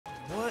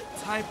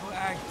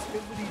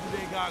activity do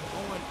they got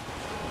going?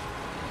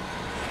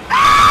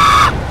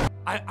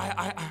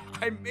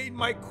 I made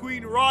my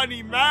queen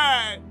Ranni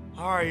mad.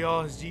 All right,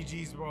 y'all, it's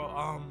GG's,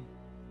 bro.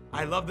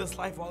 I love this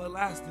life while it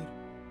lasted.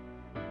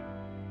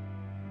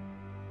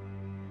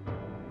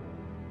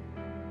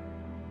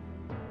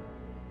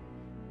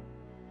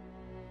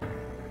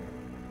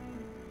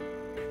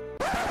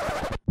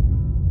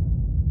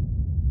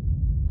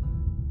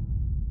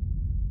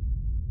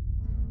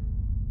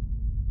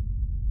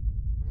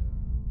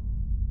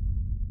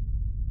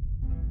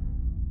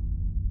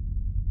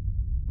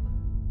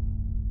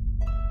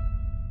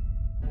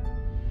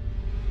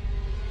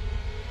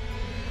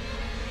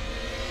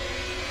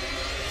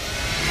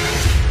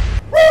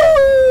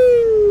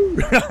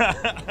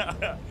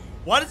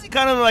 Why does he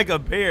kind of look like a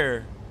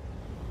bear?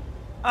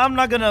 I'm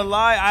not gonna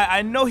lie,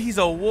 I know he's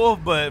a wolf,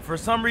 but for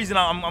some reason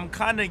I'm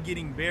kind of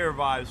getting bear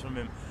vibes from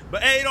him.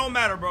 But hey, it don't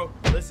matter, bro.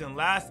 Listen,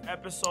 last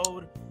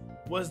episode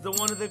was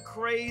one of the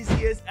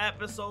craziest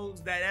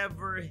episodes that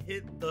ever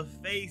hit the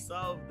face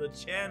of the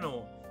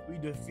channel. We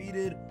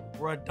defeated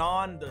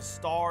Radahn, the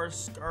Star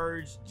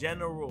Scourge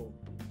General.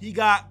 He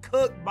got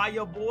cooked by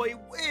your boy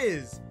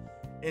Whizzo.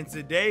 And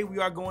today we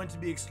are going to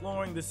be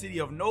exploring the city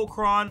of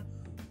Nokron.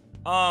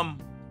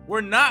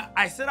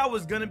 I said I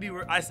was gonna be,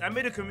 I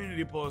made a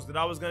community post that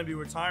I was gonna be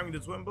retiring the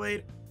twin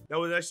blade. That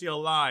was actually a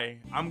lie.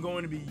 I'm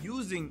going to be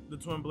using the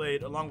twin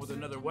blade along with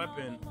another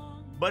weapon,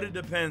 but it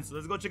depends. So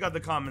let's go check out the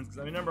comments, because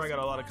I remember I got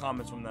a lot of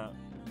comments from that.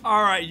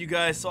 All right, you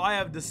guys, so I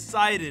have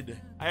decided,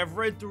 I have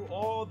read through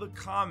all the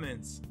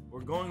comments.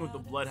 We're going with the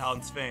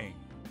Bloodhound's Fang.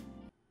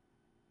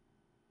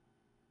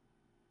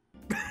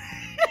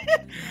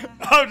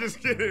 I'm just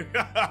kidding.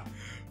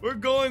 We're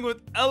going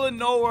with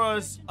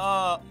Eleonora's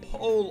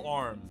pole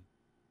arm.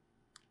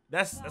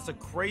 That's a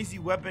crazy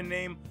weapon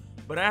name,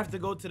 but I have to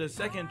go to the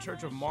second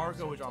church of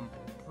Marka, which I'm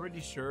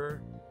pretty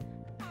sure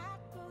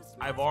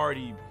I've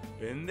already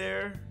been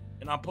there,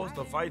 and I'm supposed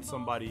to fight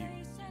somebody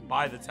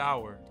by the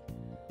tower.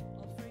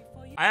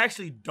 I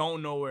actually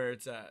don't know where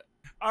it's at.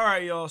 All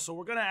right, y'all, so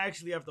we're gonna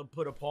actually have to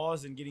put a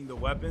pause in getting the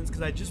weapons,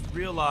 because I just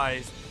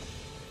realized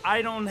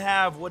I don't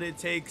have what it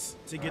takes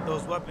to get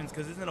those weapons,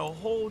 because it's in a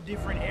whole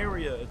different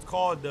area. It's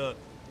called the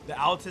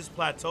Altus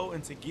Plateau,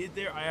 and to get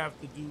there I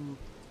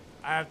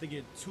have to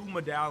get 2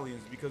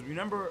 medallions, because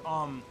remember,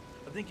 I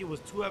think it was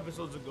 2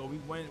 episodes ago,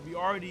 we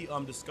already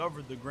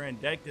discovered the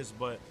Grand Dectus,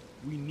 but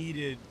we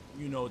needed,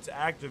 you know, to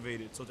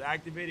activate it. So to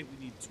activate it, we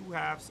need 2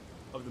 halves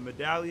of the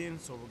medallion,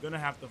 so we're gonna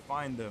have to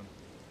find them.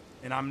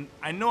 And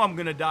I know I'm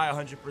gonna die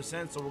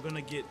 100%, so we're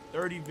gonna get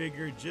 30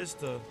 vigor just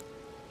to,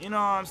 you know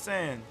what I'm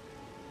saying.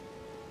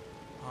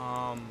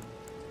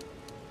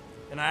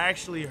 And I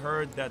actually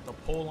heard that the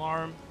pole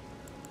arm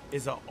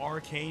is an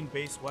arcane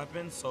based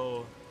weapon,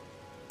 so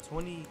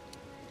 28,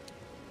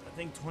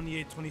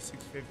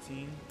 26,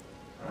 15.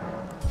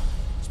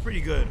 It's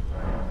pretty good.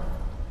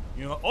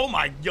 You know, oh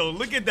my, yo,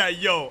 look at that,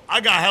 yo.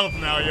 I got health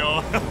now,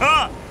 yo.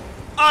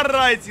 All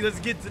right, see, let's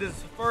get to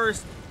this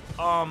first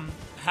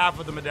half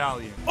of the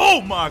medallion.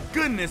 Oh my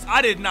goodness,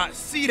 I did not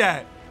see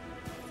that.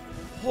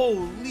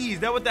 Holy, is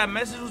that what that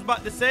message was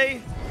about to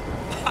say?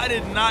 I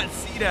did not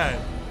see that.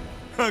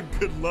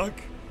 Good luck.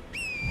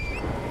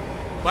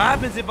 What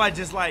happens if I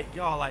just like,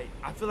 y'all, like,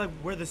 I feel like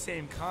we're the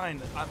same kind.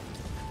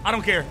 I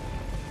don't care.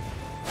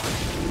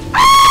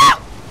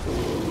 Ah!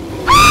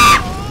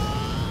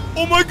 Ah!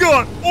 Oh my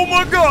god! Oh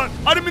my god!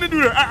 I didn't mean to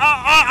do that.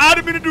 I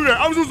didn't mean to do that.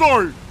 I'm so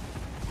sorry.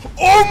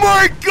 Oh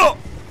my god!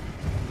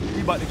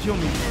 He about to kill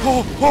me.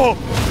 Oh,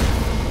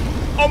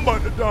 I'm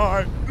about to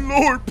die.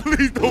 Lord,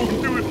 please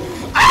don't do it.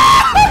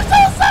 Ah! I'm so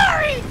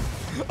sorry.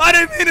 I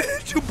didn't mean to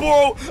hit you,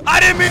 bro. I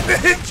didn't mean to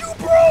hit you,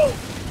 bro.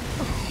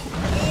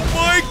 Oh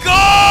my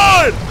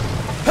god!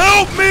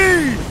 Help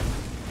me!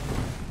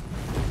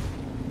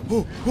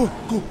 Go,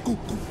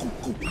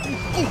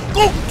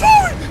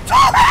 Torrent!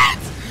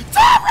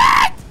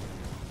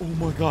 Oh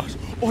my gosh.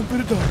 Oh, I'm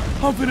gonna die.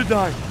 I'm gonna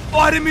die. Oh,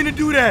 I didn't mean to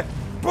do that.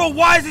 Bro,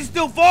 why is he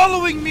still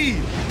following me?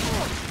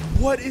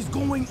 What is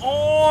going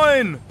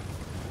on?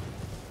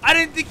 I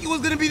didn't think he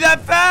was gonna be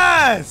that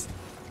fast.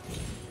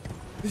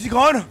 Is he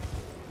gone?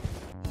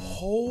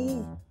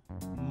 Oh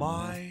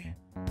my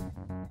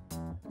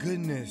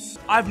goodness.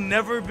 I've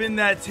never been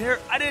that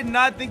terrified. I did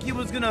not think he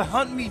was gonna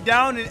hunt me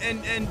down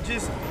and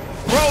just,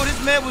 bro, this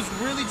man was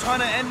really trying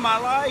to end my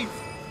life.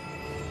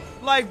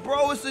 Like,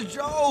 bro, it's a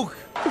joke.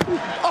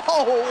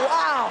 Oh,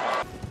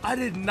 wow. I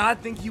did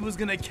not think he was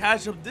gonna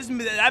catch up.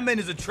 That man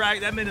is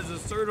a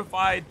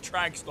certified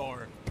track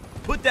star.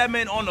 Put that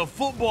man on the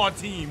football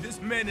team.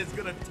 This man is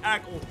gonna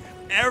tackle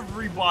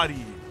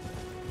everybody.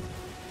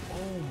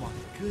 Oh my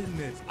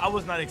goodness. I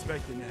was not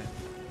expecting that.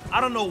 I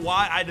don't know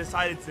why I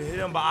decided to hit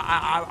him, but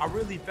I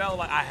really felt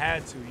like I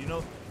had to, you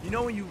know? You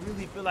know when you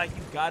really feel like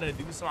you gotta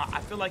do something?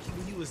 I feel like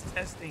he was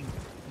testing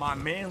my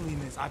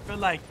manliness. I feel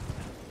like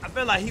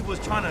he was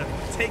trying to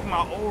take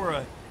my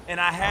aura,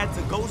 and I had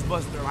to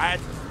Ghostbuster. I had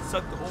to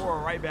suck the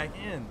aura right back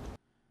in.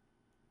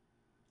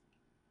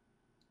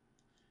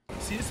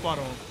 See the spot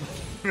on.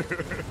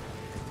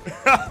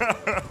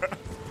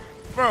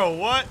 Bro,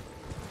 what?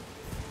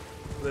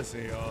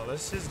 Listen, y'all.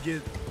 Let's just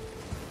get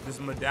this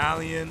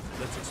medallion.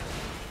 Let's explore.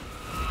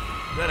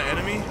 Is that an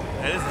enemy?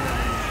 That is an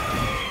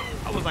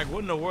enemy. I was like, what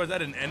in the world? Is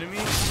that an enemy?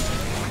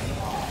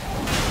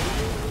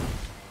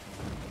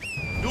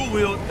 Dual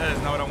wield. That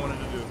is not what I wanted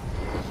to do.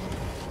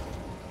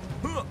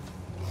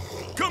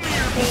 Come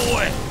here,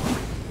 boy.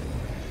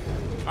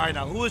 All right,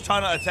 now who is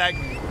trying to attack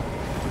me?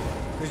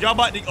 Cause y'all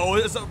about to. Oh,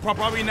 it's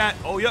probably not.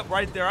 Oh, yep,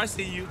 right there. I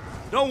see you.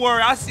 Don't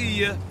worry, I see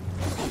you.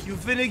 You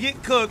finna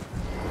get cooked.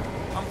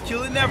 I'm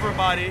killing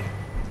everybody.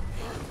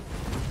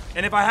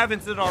 And if I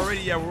haven't said it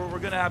already, yeah, we're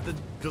gonna have to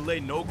delay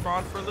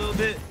Nokron for a little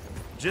bit,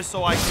 just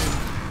so I can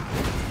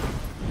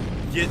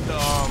get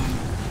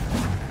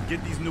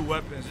these new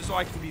weapons, just so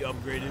I can be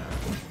upgraded.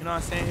 You know what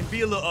I'm saying?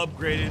 Be a little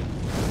upgraded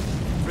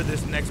for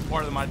this next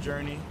part of my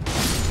journey.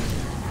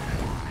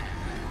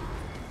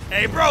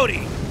 Hey,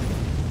 Brody!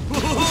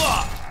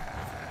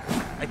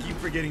 I keep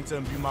forgetting to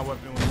imbue my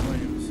weapon with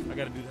flames. I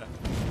gotta do that.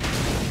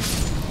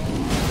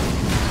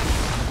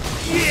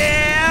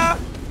 Yeah!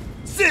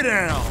 Sit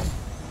down!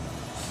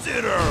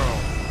 Sit down!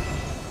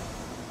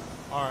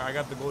 Alright, I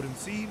got the golden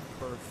seed.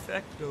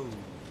 Perfecto.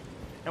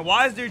 And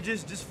why is there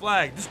just this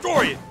flag?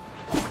 Destroy it!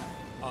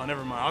 Oh,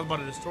 never mind. I was about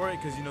to destroy it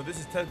because, you know, this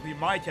is technically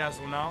my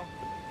castle now.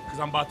 Because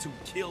I'm about to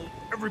kill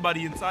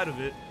everybody inside of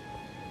it.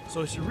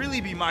 So it should really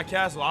be my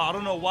castle. I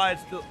don't know why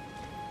it's still...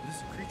 Is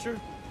this a creature?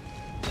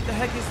 What the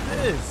heck is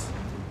this?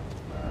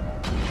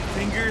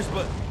 Fingers,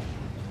 but...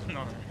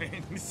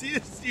 Alright. You see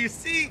this? You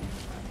see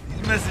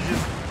these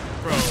messages?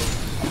 Bro.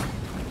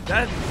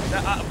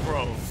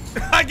 Bro.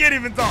 I can't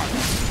even talk.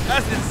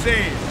 That's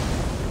insane.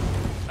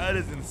 That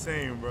is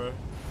insane, bro.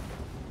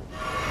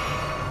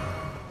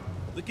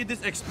 Look at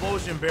this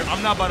explosion, bear.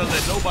 I'm not about to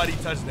let nobody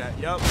touch that.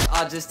 Yup.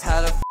 I just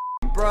had a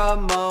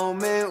bruh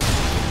moment.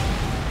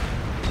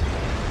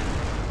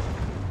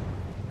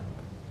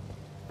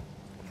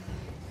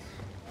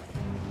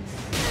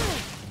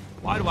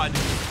 Why do I do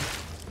this?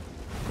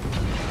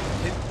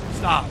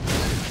 Stop.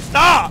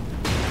 Stop!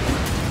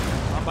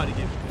 I'm about to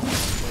get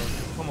this, bro.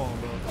 Come on,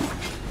 bro.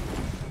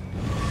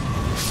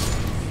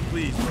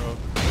 Please, bro.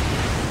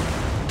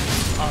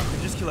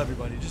 Alright, just kill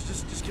everybody.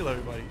 Just kill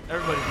everybody.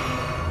 Everybody's doing it,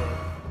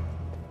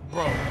 bro.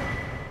 Bro.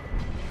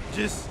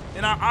 Just,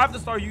 and I have to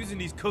start using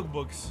these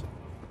cookbooks.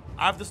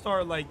 I have to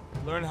start, like,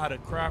 learning how to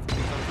craft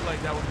things. I feel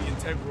like that would be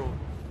integral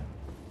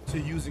to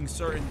using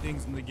certain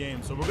things in the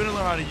game. So we're gonna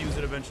learn how to use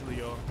it eventually,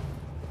 y'all.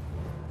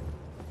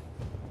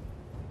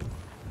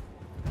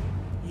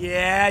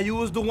 Yeah, you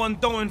was the one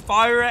throwing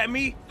fire at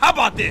me? How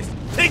about this?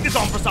 Take this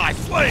on precise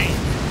flame!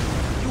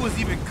 You was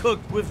even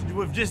cooked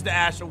with just the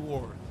Ash of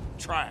War.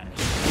 Trash.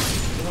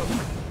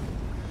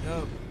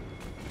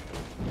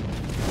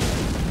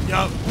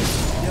 Yup.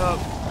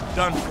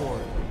 Done for.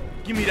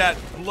 Give me that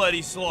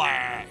bloody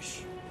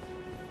slash.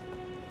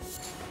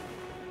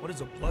 What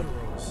is a blood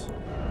rose?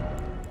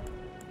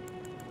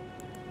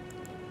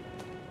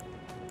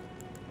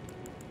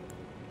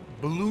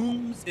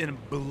 Blooms in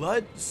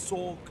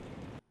blood-soaked...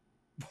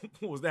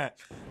 What was that?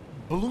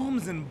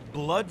 Blooms in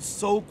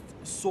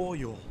blood-soaked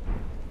soil.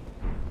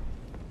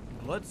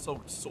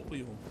 Blood-soaked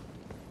soil?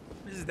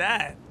 What is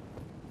that?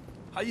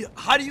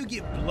 How do you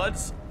get blood?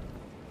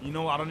 You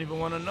know, I don't even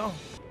want to know.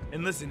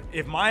 And listen,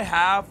 if my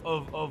half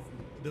of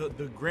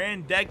the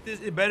Grand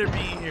Dectus, it better be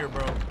in here,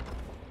 bro.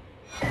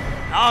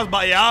 I was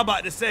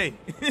about to say.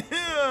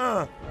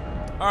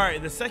 All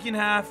right, the second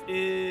half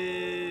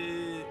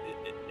is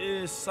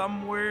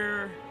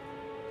somewhere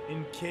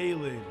in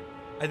Caelid.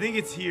 I think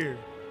it's here.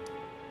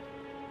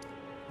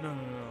 No.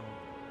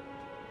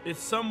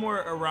 It's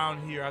somewhere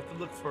around here. I have to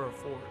look for a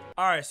fort.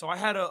 All right, so I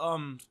had a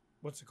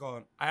what's it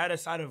called? I had a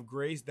site of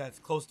grace that's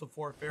close to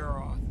Fort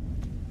Faroth.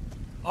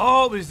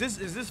 Oh, is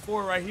this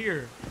fort right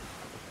here?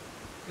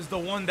 It's the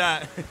one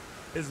that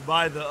is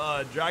by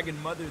the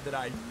dragon mother that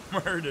I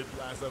murdered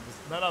last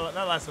episode. Not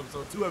last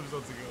episode, 2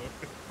 episodes ago.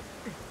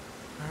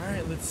 All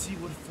right, let's see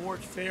what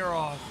Fort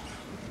Faroth.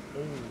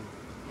 Oh,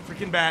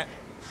 freaking bat.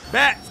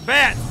 Bats!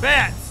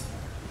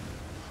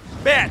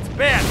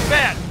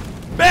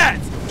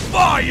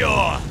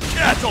 Fire!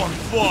 Cat's on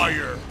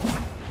fire!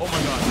 Oh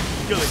my god.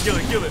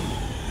 Kill it.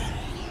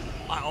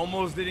 I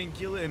almost didn't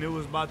kill it and it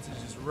was about to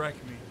just wreck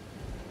me.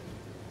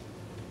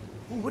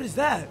 Ooh, what is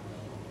that?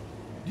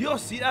 Do y'all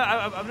see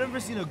that? I've never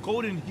seen a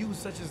golden hue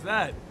such as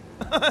that.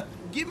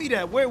 Give me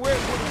that. Where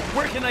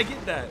can I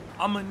get that?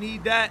 I'm gonna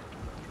need that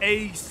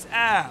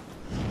ASAP.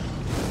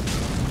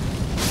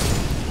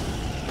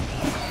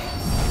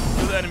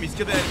 Kill the enemies.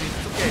 It's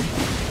okay.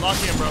 Lock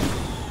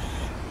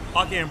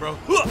in, bro.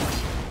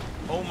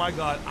 Oh my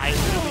god. I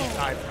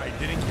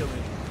didn't kill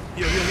it.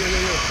 Heal.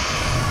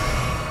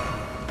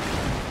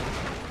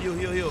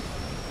 Heal.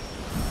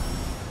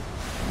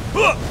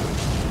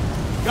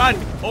 Got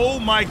me. Oh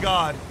my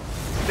god.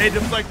 They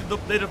deflected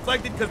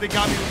because they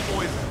got me with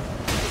poison.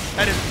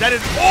 That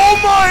is oh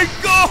my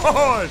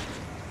god!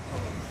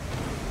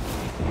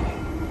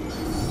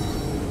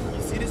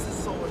 You see, this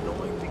is so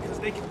annoying because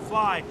they can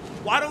fly.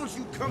 Why don't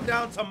you come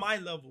down to my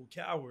level?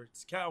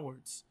 Cowards.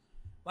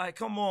 Like,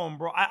 come on,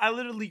 bro. I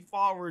literally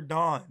fought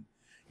Radahn.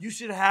 You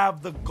should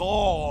have the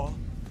gall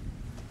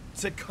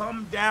to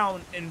come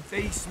down and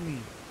face me.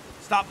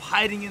 Stop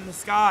hiding in the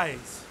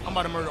skies. I'm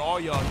about to murder all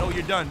y'all. No,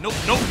 you're done. Nope,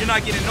 nope, you're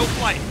not getting no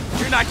flight.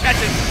 You're not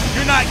catching.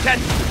 You're not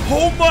catching.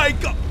 Oh my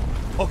god.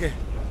 Okay.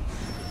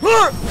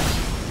 Come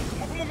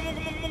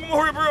on,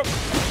 hurry up, hurry up.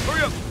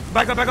 Hurry up.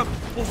 Back up, back up.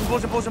 Potion,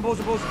 potion, potion,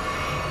 potion, potion.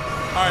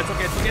 All right, it's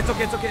okay, it's okay, it's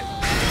okay, it's okay.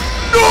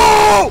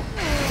 No!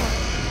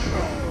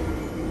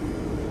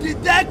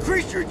 Did that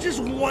creature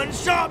just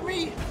one-shot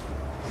me?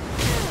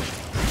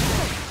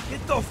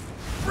 Get the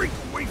freak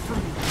away from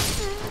me.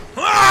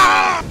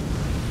 Ah!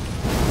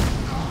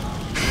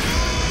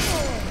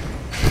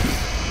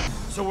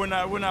 So we're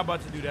not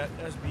about to do that.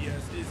 That's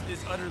BS.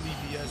 It's utterly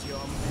BS, y'all.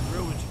 I'm gonna be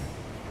real with you.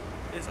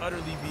 It's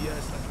utterly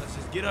BS. Let's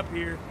just get up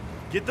here.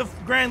 Get the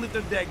Grand Lift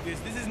of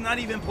Dectus. This is not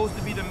even supposed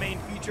to be the main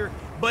feature,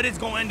 but it's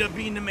gonna end up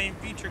being the main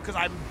feature because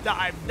I've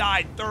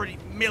died 30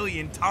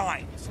 million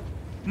times.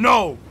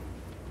 No,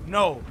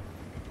 no,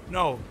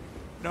 no,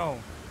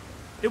 no.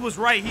 It was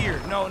right here.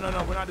 No, no,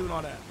 no. We're not doing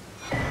all that.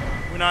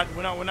 We're not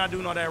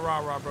doing all that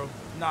rah-rah, bro.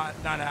 Not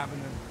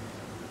happening.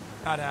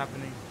 Not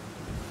happening.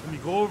 Let me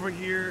go over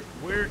here.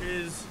 Where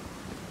is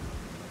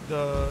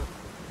the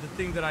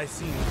thing that I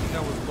seen? I think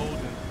that was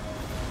golden.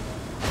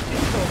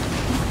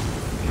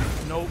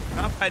 Nope,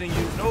 not fighting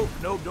you. Nope,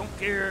 nope, don't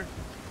care.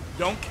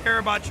 Don't care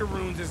about your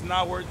runes. It's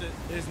not worth it.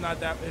 It's not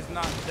that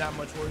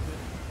much worth it.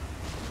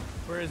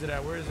 Where is it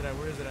at? Where is it at?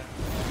 Where is it at?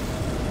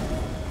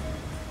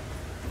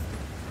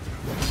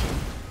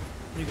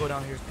 Let me go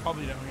down here. It's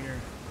probably down here.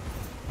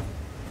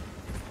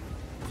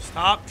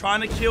 Stop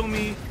trying to kill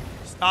me.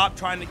 Stop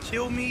trying to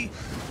kill me.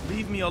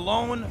 Leave me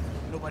alone.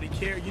 Nobody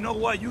cares. You know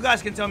what? You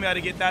guys can tell me how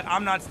to get that.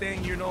 I'm not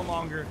staying here no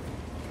longer.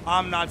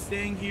 I'm not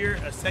staying here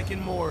a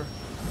second more.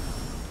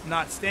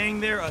 Not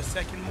staying there a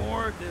second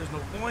more. There's no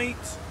point.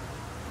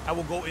 I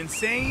will go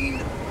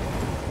insane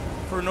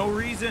for no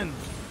reason.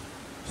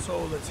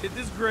 So let's hit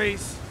this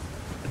grace.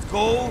 Let's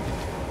go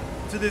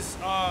to this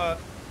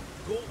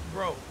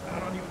bro, I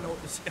don't even know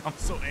what to say. I'm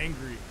so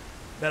angry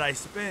that I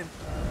spent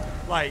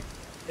like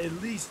at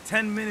least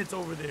 10 minutes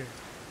over there.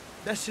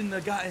 That shouldn't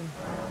have gotten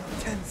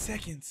 10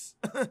 seconds.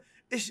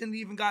 It shouldn't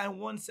even gotten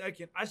 1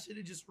 second. I should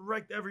have just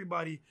wrecked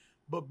everybody.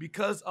 But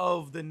because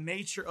of the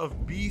nature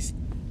of beast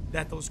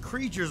that those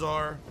creatures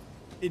are,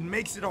 it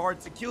makes it hard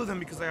to kill them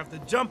because I have to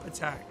jump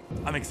attack.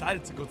 I'm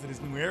excited to go to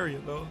this new area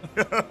though.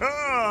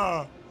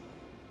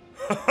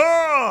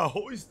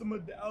 Hoist the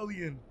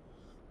medallion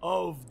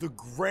of the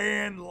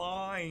Grand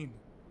Line.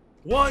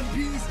 One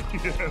Piece.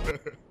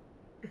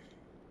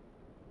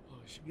 Oh,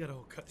 should we get a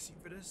whole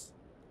cutscene for this?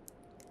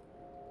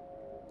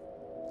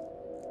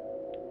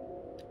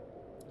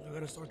 I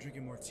gotta start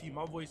drinking more tea.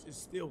 My voice is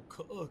still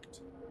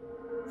cooked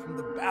from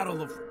the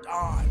Battle of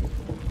Radahn.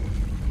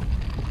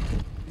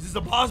 Is this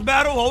a boss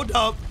battle? Hold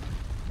up.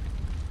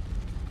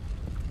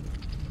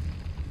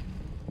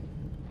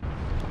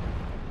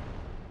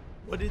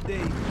 What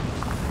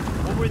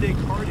were they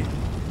carding?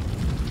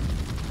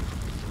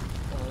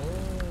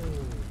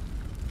 Oh.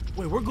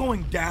 Wait, we're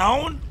going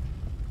down?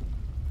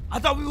 I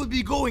thought we would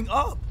be going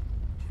up.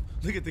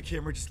 Look at the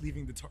camera just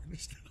leaving the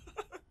tarnished.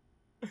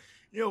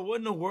 Yo, what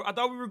in the world? I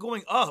thought we were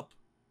going up.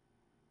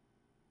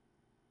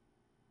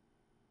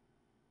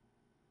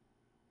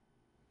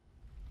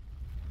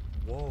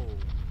 Whoa.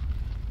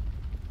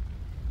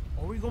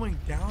 Are we going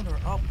down or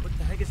up? What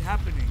the heck is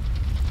happening?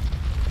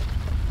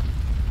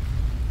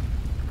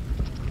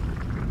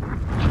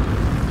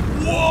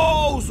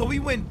 Whoa! So we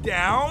went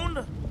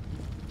down?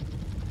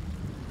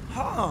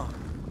 Huh.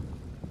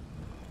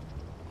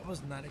 I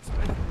was not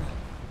expecting that.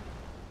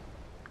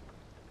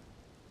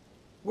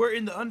 We're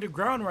in the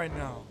underground right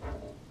now.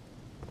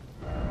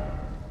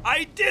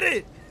 I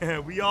did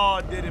it! We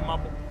all did it, my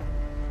boy.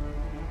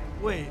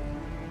 Wait,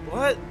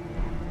 what?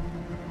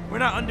 We're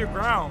not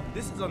underground.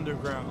 This is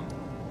underground.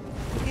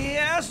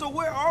 Yeah, so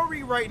where are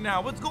we right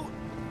now? What's going?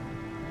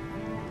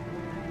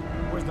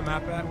 Where's the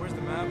map at? Where's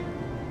the map?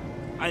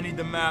 I need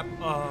the map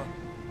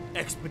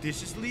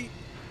expeditiously.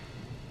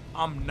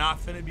 I'm not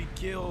finna be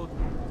killed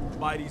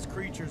by these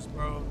creatures,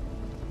 bro.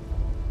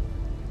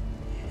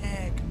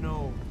 Heck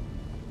no.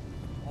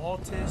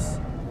 Altus,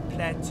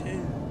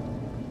 Plataeu.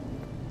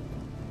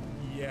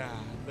 Yeah,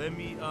 let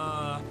me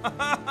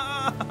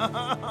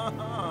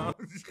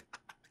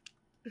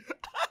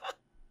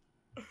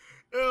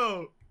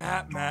Yo.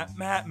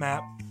 Map.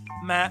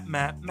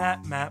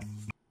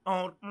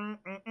 Oh,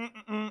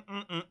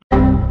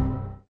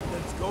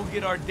 Let's go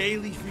get our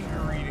daily finger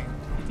reading.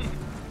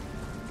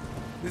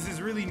 This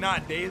is really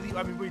not daily.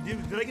 I mean, wait, did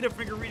I get a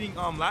finger reading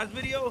last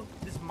video?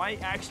 This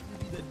might actually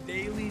be the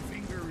daily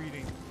finger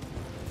reading.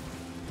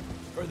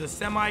 Or the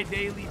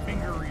semi-daily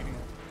finger reading.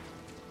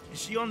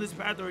 Is she on this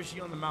path or is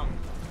she on the mountain?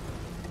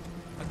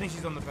 I think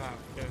she's on the path.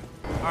 Okay.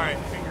 All right,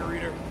 finger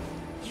reader.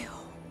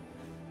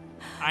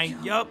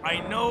 Yup, I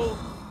know.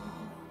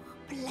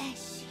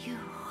 Bless you.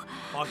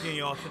 Walking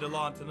y'all to the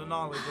law, to the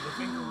knowledge of the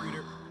finger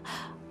reader.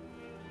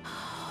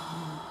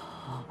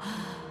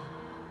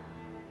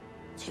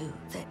 To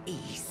the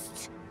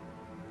east,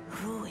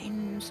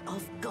 ruins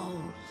of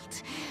gold.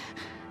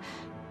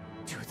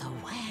 To the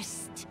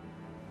west,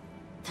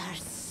 the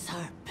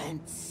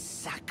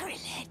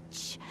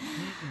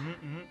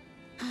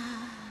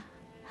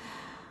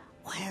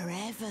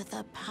Wherever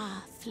the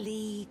path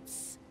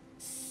leads,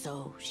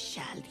 so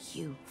shall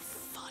you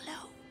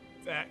follow.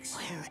 Facts.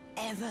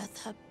 Wherever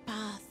the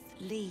path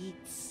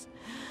leads,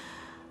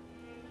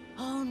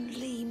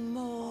 only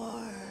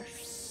more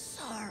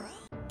sorrow.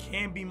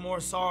 Can't be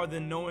more sorrow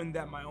than knowing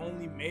that my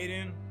only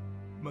maiden,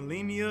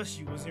 Melania,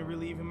 she wasn't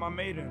really even my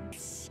maiden.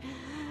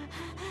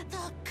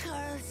 The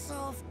curse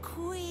of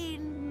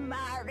Queen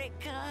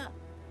Marika.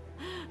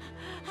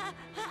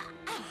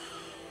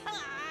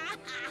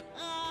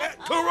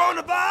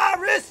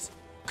 Coronavirus!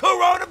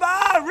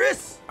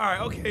 Coronavirus!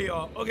 Alright, okay,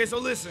 y'all. Okay, so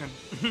listen.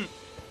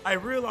 I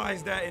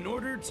realized that in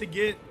order to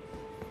get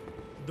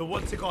the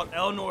what's it called,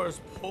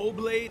 Eleanor's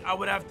Poleblade, I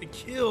would have to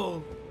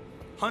kill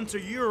Hunter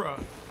Yura.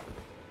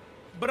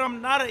 But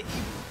I'm not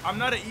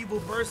an evil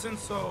person,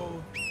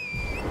 so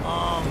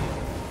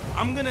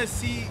I'm gonna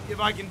see if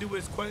I can do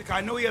his quest.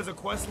 I know he has a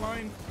quest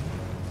line,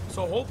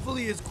 so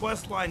hopefully his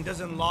quest line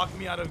doesn't lock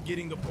me out of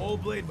getting the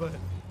Poleblade. But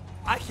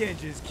I can't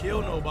just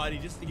kill nobody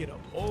just to get a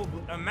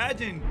Poleblade.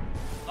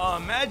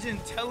 Imagine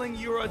telling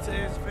Yura to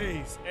his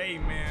face, "Hey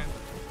man,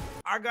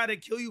 I gotta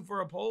kill you for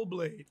a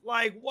Poleblade."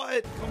 Like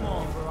what? Come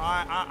on, bro.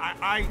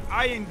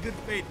 I in good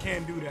faith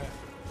can't do that.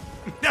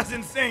 That's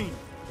insane.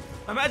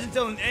 Imagine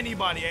telling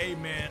anybody, "Hey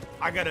man,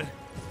 I gotta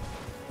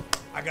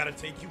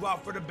take you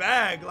out for the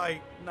bag."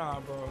 Like,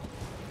 nah, bro.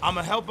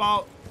 I'ma help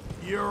out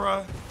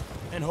Yura,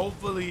 and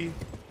hopefully,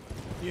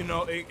 you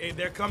know,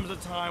 there comes a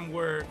time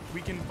where we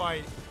can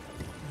fight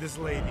this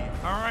lady.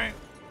 All right.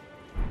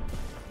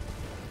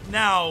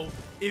 Now,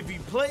 if he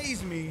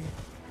plays me,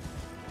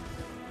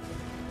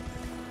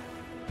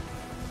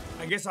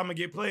 I guess I'm gonna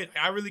get played.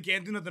 I really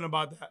can't do nothing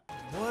about that.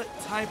 What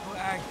type of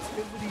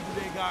activity do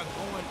they got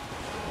going?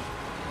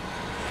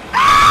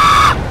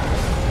 Ah!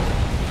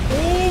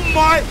 Oh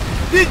my!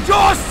 Did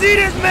y'all see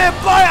this man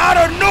fly out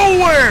of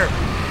nowhere?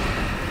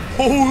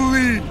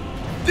 Holy!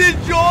 Did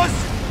y'all?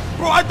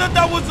 Bro, I thought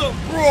that was a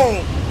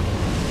bro.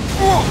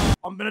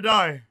 I'm gonna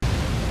die.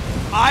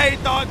 I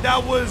thought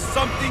that was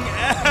something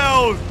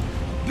else.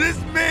 This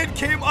man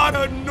came out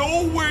of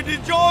nowhere.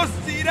 Did y'all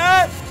see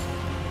that?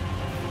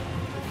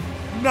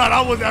 Nah,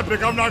 that was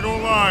epic. I'm not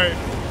gonna lie.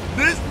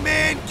 This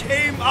man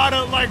came out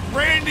of like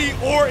Randy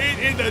Orton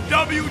in the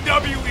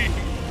WWE.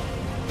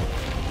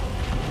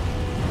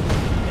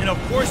 And of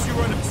course you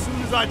run as soon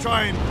as I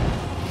try and...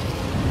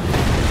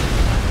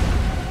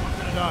 I'm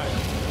gonna die.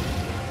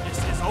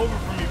 It's over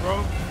for me,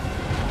 bro.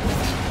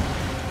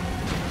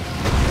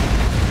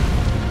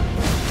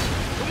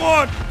 Come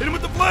on, hit him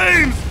with the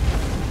flames.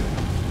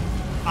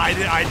 I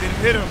didn't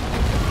hit him.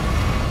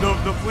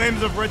 The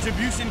flames of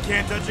retribution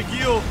can't touch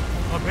Agheel,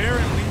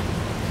 apparently.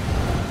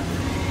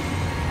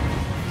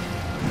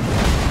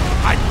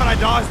 I thought I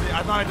dodged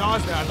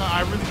it.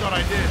 I really thought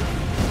I did.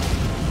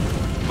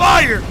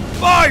 Fire!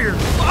 Fire!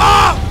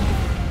 Ah!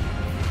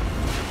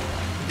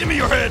 Give me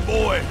your head,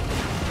 boy.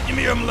 Give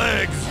me them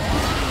legs.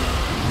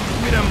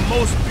 Give me them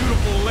most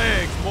beautiful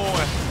legs,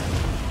 boy.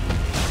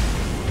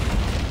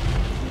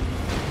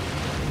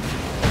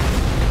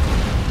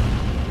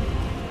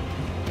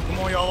 Come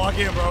on, y'all, lock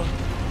in, bro.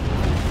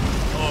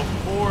 Of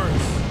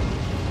course.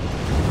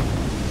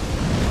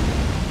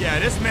 Yeah,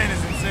 this man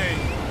is insane.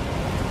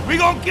 We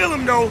gonna kill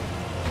him, though.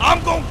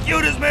 I'm gonna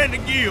kill this man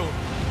Agheel.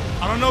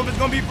 I don't know if it's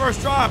gonna be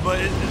first try, but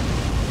it's...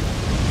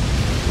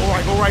 Go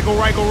right, go right, go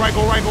right, go right,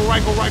 go right, go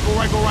right, go right, go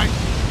right, go right.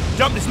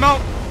 Jump,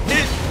 dismount,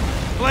 hit,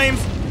 flames,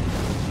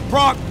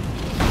 proc,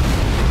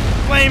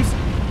 flames.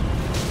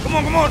 Come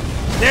on, come on.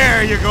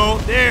 There you go,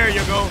 there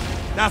you go.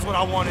 That's what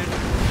I wanted.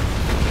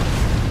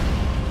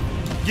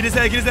 Get his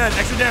head,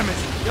 extra damage.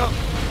 Yup.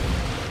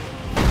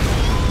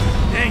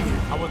 Dang it,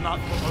 I was not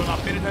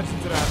paying attention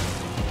to that.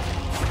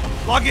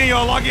 Lock in,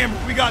 y'all, lock in.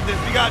 We got this,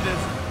 we got this.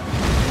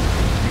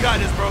 We got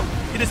this, bro.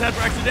 Get his head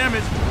for extra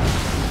damage.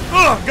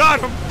 Ugh, got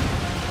him.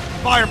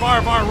 Fire,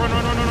 fire, fire. Run,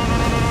 run, run, run, run, run,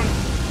 run, run.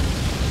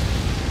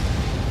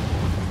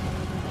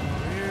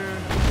 Here.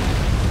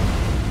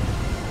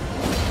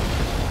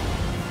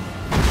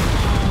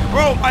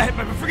 Bro, I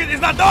forget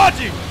it's not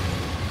dodging.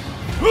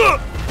 Ugh.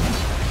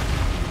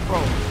 Bro,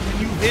 can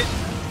you hit?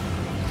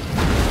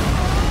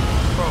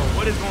 Bro,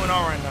 what is going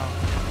on right now?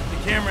 The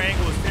camera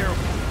angle is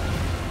terrible.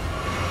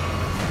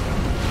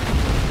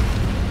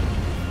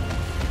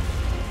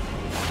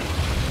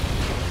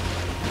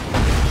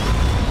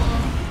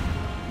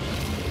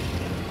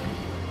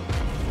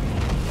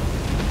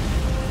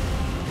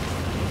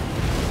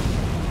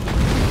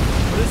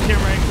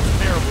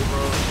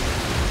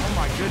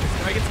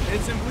 Can I get some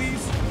hits in,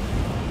 please?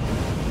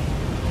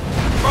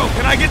 Bro,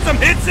 can I get some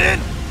hits in?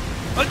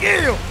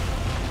 Agheel!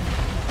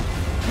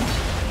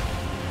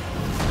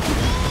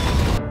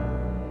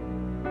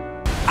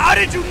 How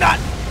did you not?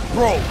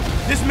 Bro,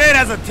 this man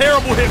has a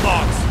terrible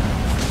hitbox.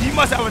 He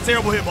must have a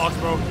terrible hitbox,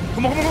 bro.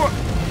 Come on, come on, come on.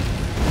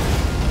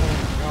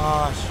 Oh,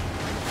 gosh.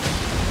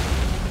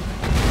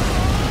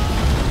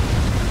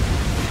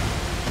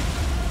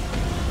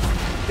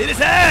 Hit his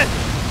head!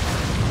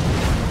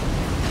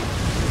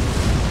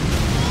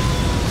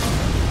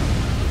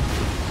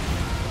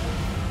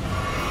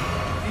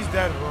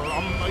 Dead, bro.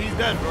 He's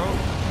dead, bro.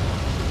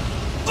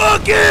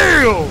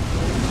 Agheel!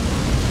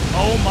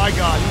 Oh my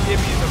god, he hit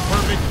me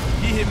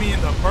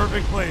in the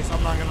perfect place,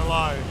 I'm not gonna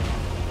lie.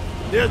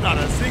 There's not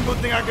a single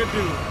thing I could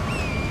do.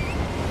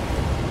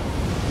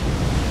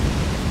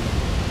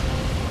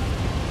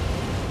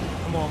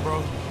 Come on,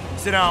 bro.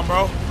 Sit down,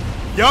 bro.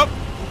 Yup.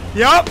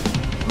 Yup.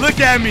 Look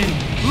at me.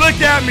 Look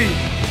at me.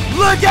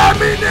 Look at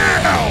me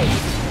now.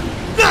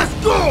 Let's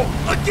go,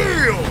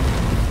 Agheel.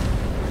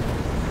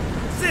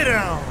 Sit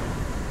down.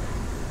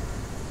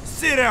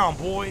 Sit down,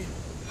 boy.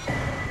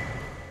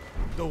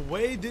 The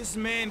way this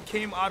man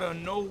came out of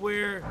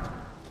nowhere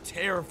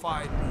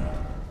terrified me.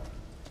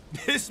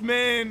 This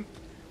man,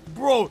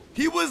 bro,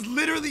 he was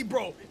literally,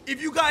 bro,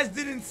 if you guys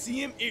didn't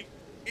see him,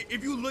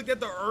 if you looked at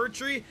the Earth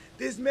tree,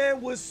 this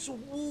man was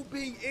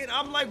swooping in.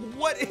 I'm like,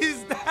 what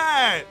is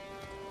that?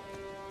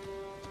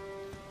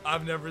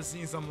 I've never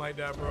seen something like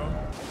that, bro.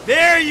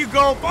 There you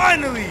go,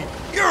 finally.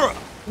 Yura,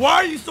 why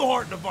are you so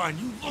hard to find?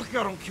 You look,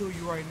 I don't kill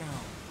you right now.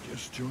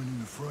 Just joining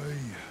the fray,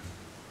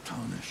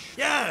 tarnish.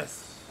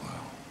 Yes. Wow.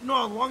 You know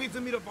how long it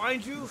took me to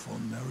find you?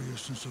 Fond merrier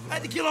since I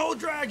had to kill a whole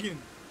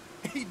dragon.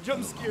 He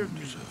jump scared me.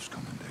 Deserves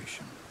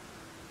commendation.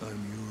 I'm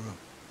Yura.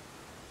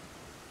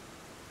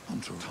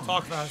 Hunter of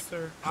Talk tarnish.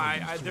 faster.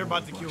 Guiding They're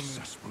about to by kill me.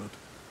 cesspool.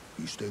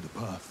 You stay the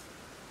path.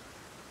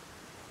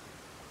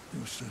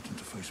 You're certain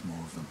to face more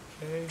of them.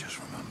 Okay. Just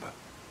remember,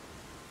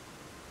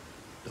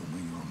 don't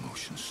let your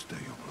emotions stay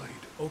your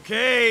blade.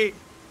 Okay.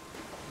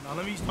 Now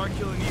let me start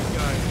killing these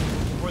guys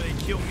before they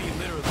kill me,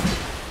 literally.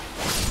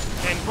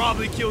 And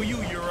probably kill you,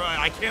 Yura.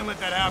 I can't let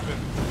that happen.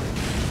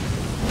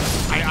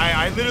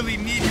 I literally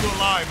need you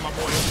alive, my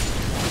boy.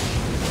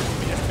 Let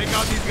me just take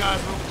out these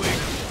guys real quick.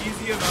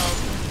 Easy enough.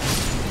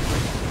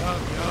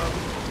 Yup.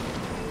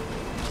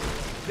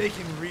 They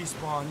can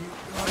respawn.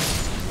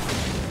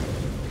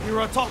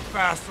 Yura, talk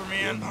faster,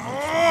 man.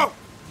 Oh!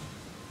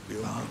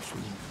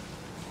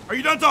 Are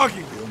you done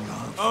talking?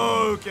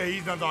 Okay,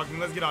 he's done talking.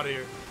 Let's get out of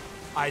here.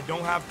 I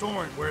don't have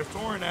Torrent. Where's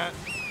Torrent at?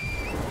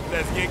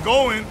 Let's get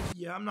going.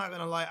 Yeah, I'm not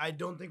gonna lie. I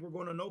don't think we're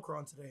going to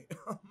Nokron today.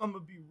 I'm gonna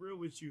be real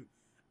with you.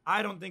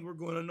 I don't think we're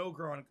going to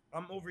Nokron.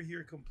 I'm over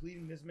here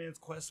completing this man's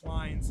quest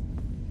lines.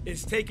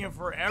 It's taking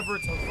forever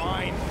to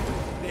find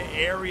the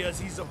areas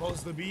he's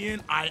supposed to be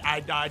in.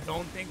 I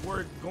don't think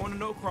we're going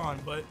to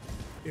Nokron, but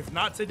if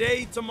not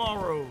today,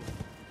 tomorrow.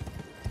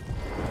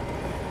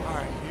 All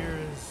right,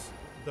 here's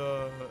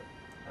the,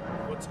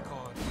 what's it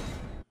called?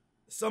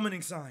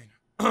 Summoning sign.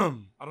 I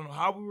don't know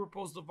how we were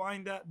supposed to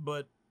find that,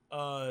 but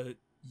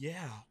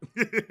yeah.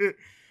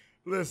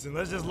 Listen,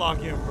 let's just lock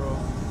in, bro.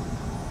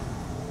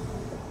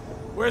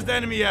 Where's the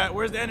enemy at?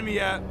 Where's the enemy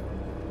at?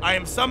 I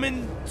am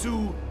summoned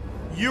to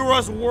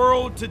Yura's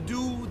world to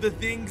do the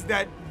things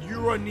that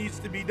Yura needs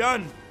to be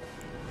done.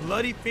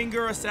 Bloody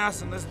finger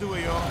assassin. Let's do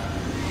it, y'all.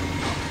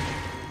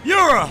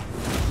 Yura!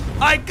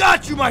 I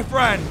got you, my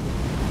friend!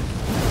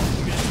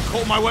 Let me just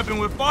coat my weapon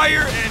with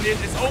fire and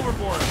it's over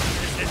for him.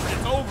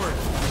 It's over.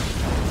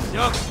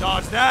 Yup,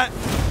 dodge that.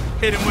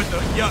 Hit him with the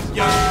yup.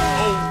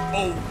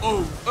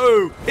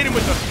 Oh. Hit him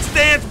with the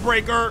stance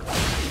breaker.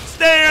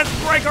 Stance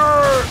breaker!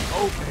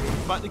 Okay,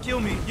 he's about to kill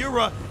me.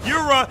 Yura,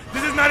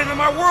 this is not even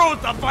my world.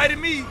 Stop fighting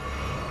me.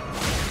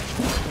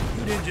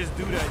 You didn't just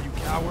do that, you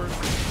coward.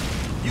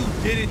 You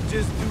didn't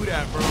just do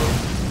that, bro.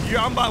 You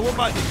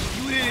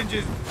didn't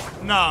just,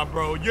 nah,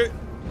 bro. You're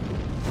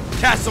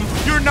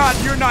not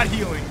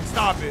healing.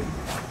 Stop it.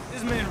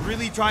 This man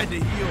really tried to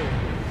heal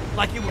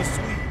like it was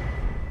sweet.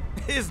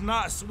 It's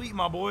not sweet,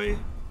 my boy.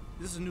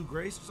 This is a new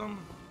grace or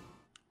something?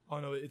 Oh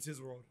no, it's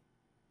his world.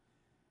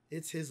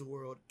 It's his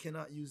world.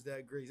 Cannot use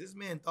that grace. This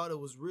man thought it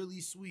was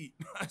really sweet.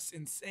 That's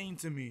insane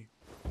to me.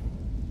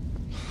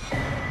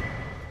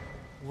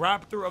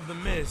 Raptor of the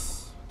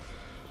Mist.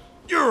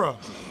 Yura!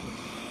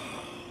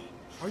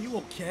 Are you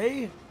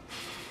okay?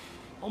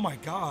 Oh my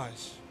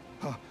gosh.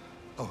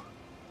 Oh,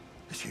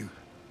 it's you.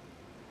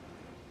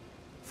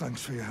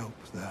 Thanks for your help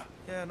there.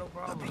 Yeah, no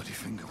problem. That bloody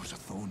finger was a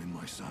thorn in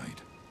my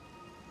side.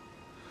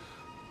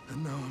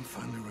 And now I'm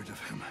finally rid of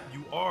him.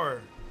 You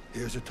are.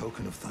 Here's a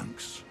token of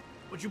thanks.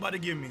 What you about to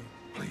give me?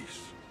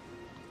 Please,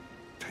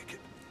 take it.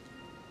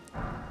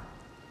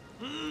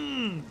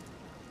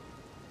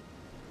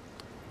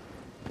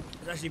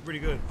 It's actually pretty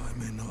good. I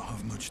may not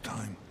have much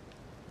time.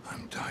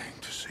 I'm dying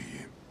to see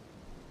you.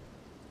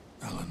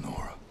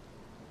 Eleonora.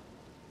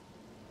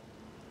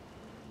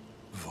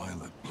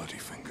 Violet bloody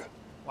finger.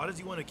 Why does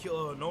he want to kill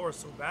Eleonora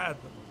so bad,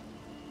 though?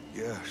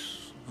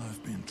 Yes,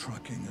 I've been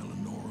tracking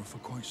Eleonora for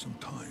quite some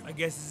time. I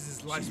guess this is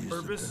his life's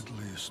purpose. She is the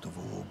deadliest of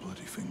all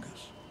bloody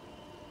fingers.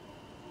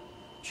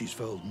 She's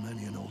felled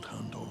many an old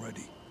hand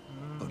already,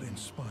 but in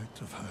spite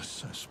of her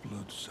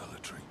cessblood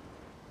zealotry,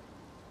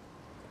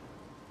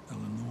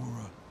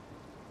 Eleonora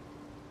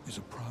is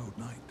a proud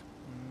knight.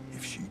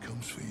 If she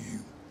comes for you,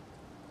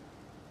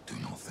 do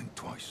not think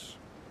twice.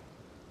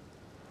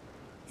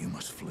 You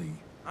must flee.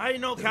 I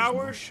ain't no There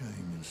coward. is no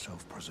shame in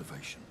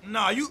self-preservation.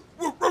 Nah, you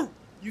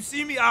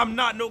see me? I'm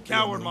not no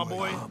coward, my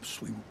boy. Perhaps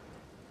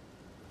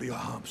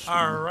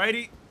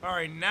Alrighty.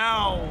 Alright,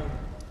 now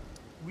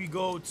we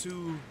go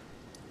to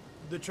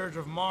the Church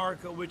of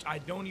Marika, which I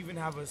don't even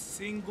have a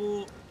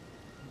single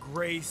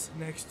grace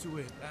next to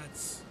it.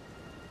 That's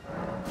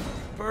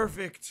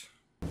perfect.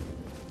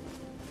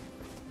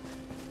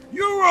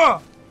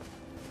 Yura!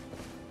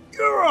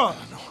 Yura!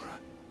 Eleonora.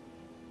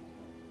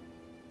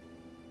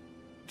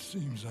 It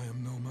seems I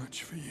am no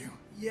match for you.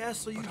 Yeah,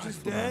 so you But just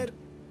I've dead?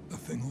 learned a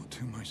thing or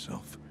two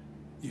myself.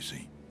 You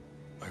see,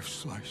 I've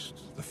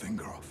sliced the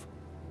finger off.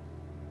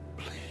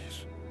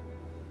 Please.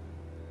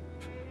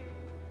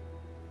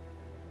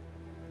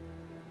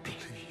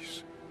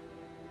 Please,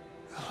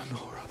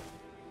 Eleonora.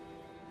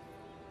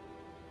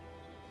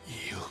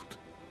 Yield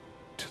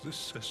to the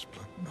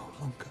cessplant no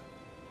longer.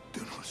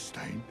 Do not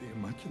stain the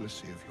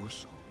immaculacy of your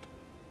sword.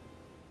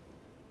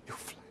 Your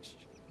flesh.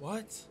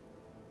 What?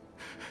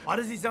 Why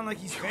does he sound like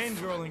he's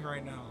fangirling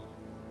right now?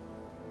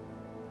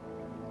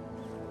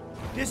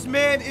 This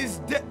man is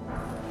dead.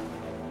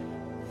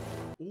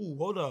 Ooh,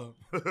 hold up.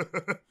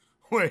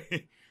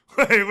 wait.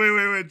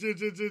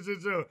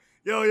 Chill.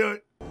 Yo.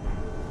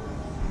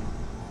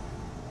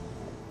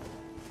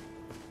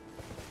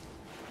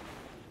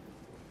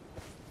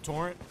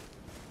 Torrent.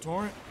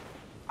 Torrent!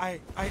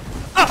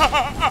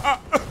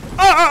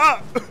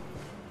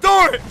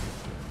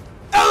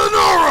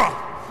 Eleonora!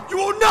 You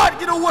will not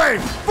get away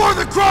for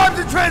the crimes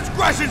and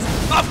transgressions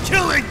of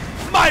killing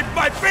my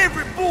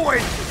favorite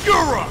boy,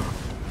 Yura!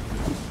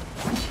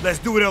 Let's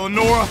do it,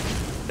 Eleonora.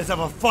 Let's have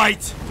a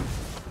fight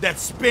that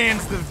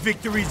spans the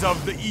victories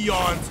of the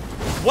eons.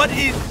 What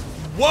is...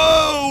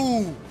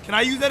 Whoa! Can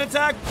I use that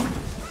attack?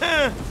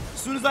 As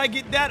soon as I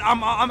get that,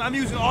 I'm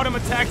using autumn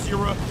attacks,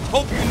 Yura.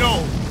 Hope you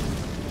know.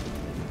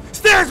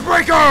 Stairs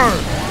breaker!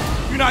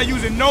 You're not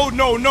using no.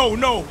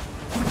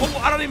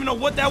 Oh, I don't even know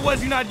what that was.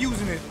 You're not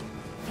using it.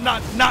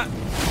 Not. Okay,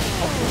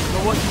 you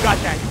know what? You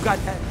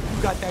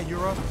got that,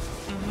 Yura.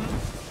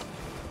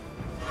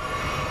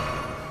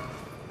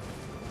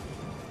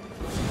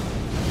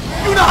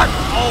 You not.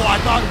 Oh, I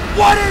thought.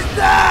 What is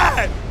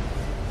that?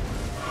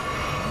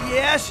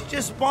 Yeah, she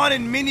just spawned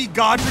in mini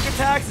Godric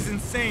attacks. Is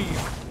insane.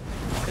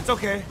 It's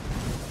okay.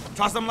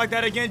 Try something like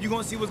that again. You're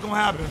gonna see what's gonna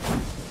happen.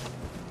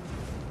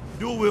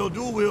 Dual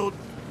wield.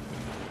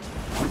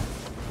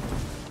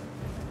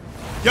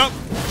 Yup.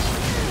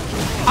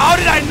 How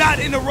did I not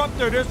interrupt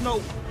her? There's no...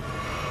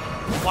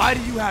 Why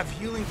do you have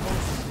healing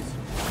potions?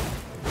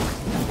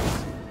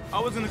 I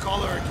was gonna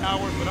call her a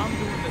coward, but I'm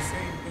doing the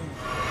same thing.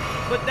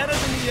 But that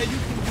doesn't mean that you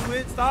can do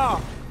it.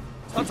 Stop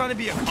trying to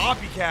be a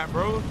copycat,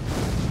 bro.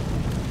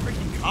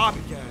 Freaking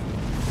copycat.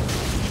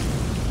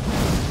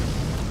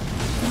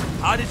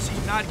 How did she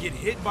not get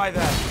hit by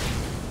that?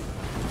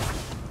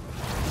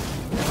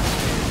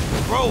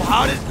 Bro,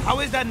 how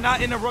is that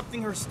not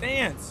interrupting her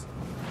stance?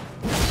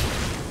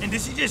 And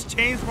did she just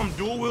change from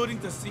dual wielding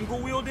to single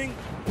wielding?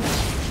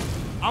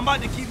 I'm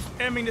about to keep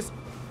spamming this.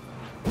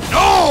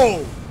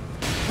 No!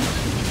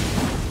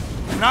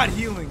 You're not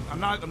healing. I'm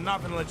not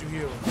gonna let you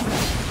heal.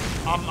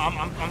 I'm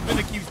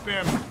gonna keep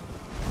spamming.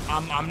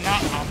 I'm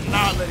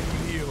not letting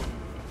you heal.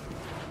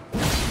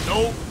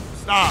 Nope.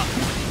 Stop.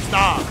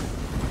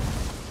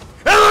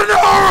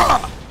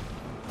 Eleonora!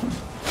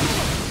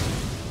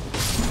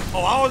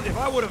 Oh, if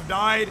I would have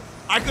died,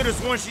 I could have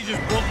sworn she just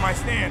broke my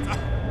stance.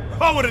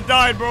 I would have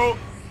died, bro.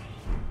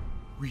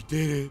 We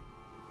did it.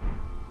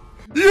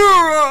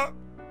 Yura,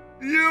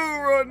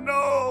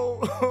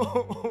 no.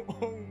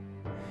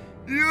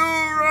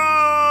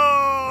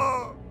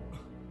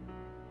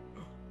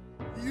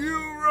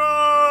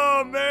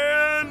 Yura,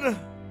 man.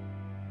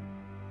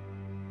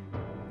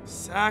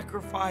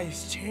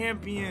 Sacrifice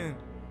champion.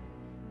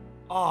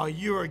 Oh,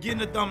 Yura, get in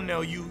the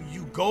thumbnail. You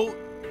goat.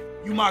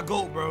 You my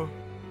goat, bro.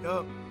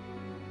 Yup.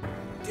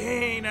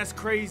 Dang, that's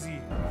crazy.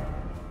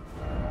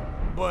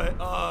 But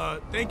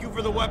thank you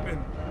for the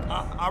weapon.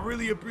 I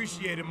really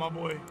appreciate it, my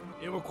boy.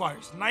 It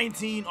requires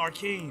 19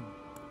 arcane.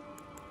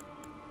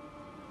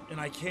 And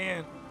I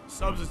can't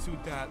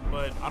substitute that,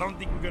 but I don't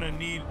think we're gonna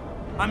need...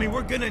 I mean,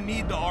 we're gonna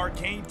need the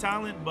arcane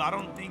talent, but I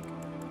don't think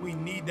we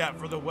need that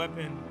for the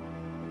weapon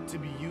to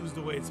be used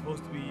the way it's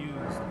supposed to be used.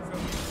 You feel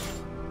me?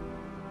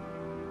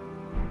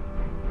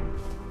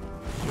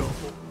 Yo,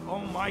 oh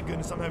my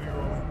goodness, I'm heavy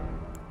rolling.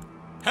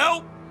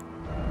 Help!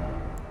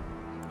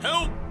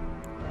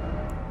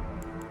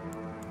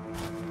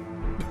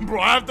 Bro,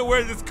 I have to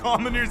wear this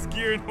commoner's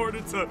gear in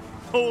order to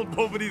hold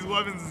both of these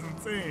weapons. Is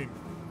insane.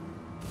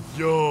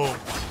 Yo.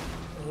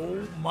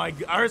 Oh my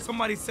god. I heard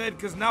somebody said,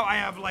 because now I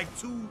have like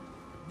two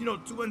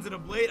ends of the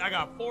blade. I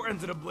got 4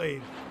 ends of the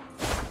blade.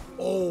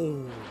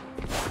 Oh.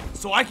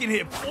 So I can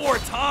hit 4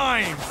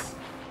 times.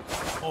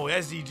 Oh,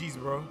 that's GG's,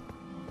 bro.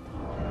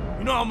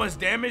 You know how much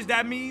damage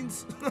that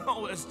means?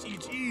 Oh, that's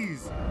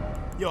GG's.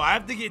 Yo, I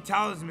have to get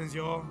talismans,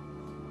 y'all.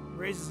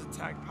 Raises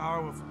attack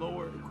power with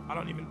lower... I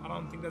don't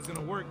think that's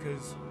gonna work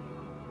because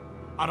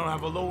I don't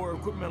have a lower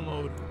equipment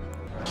load.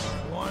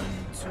 1,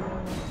 2,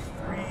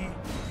 3.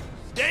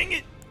 Dang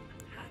it!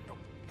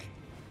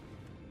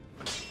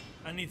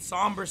 I need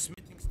somber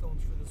smithing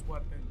stones for this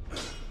weapon.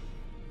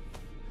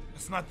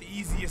 That's not the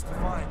easiest to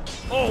find.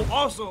 Oh,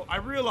 also, I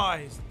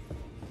realized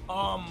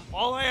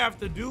all I have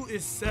to do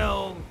is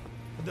sell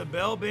the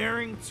bell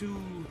bearing to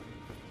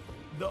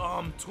the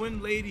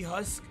twin lady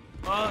husk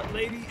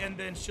lady, and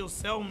then she'll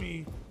sell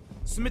me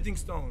smithing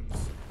stones.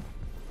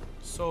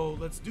 So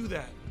let's do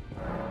that.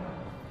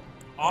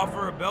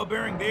 Offer a bell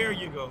bearing. There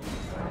you go.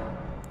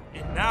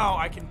 And now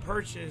I can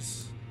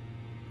purchase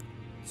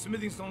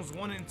smithing stones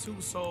 1 and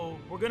 2. So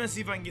we're gonna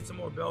see if I can get some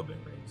more bell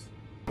bearings.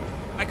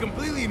 I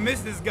completely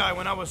missed this guy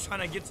when I was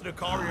trying to get to the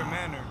Courier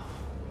Manor.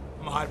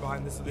 I'm gonna hide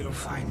behind this a little. You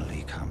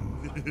finally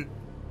come.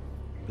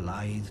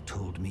 Blythe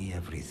told me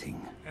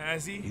everything.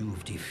 Has he?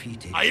 You've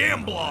defeated I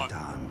am Blythe.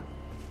 Radahn,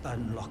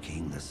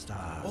 unlocking the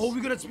stars. Oh,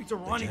 we gotta speak to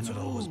Ranni the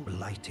general was too.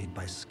 blighted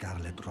by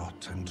scarlet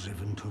rot and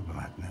driven to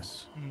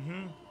madness.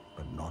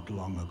 But not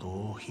long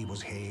ago, he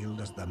was hailed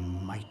as the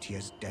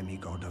mightiest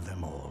demigod of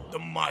them all. The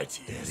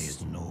mightiest. There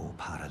is no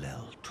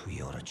parallel to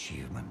your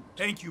achievement.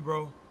 Thank you,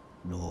 bro.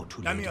 Nor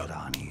to Let me Lady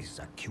up. Ranni's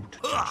acute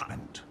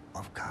judgment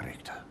of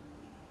character.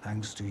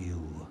 Thanks to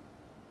you,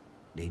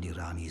 Lady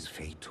Ranni's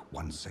fate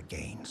once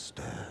again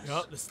stirs.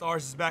 Yup, the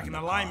stars is back in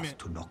And the alignment.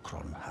 path to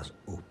Nokron has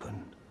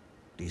opened.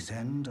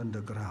 Descend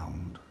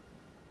underground,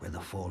 where the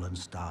fallen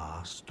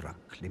star struck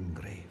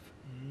Limgrave,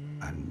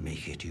 and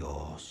make it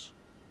yours.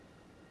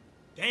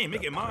 Dang,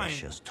 make The it mine.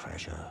 precious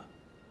treasure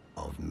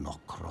of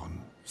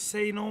Nokron.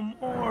 Say no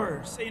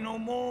more. Say no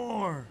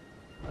more.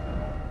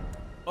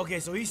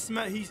 Okay, so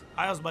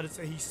I was about to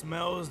say he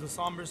smells the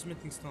somber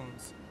smithing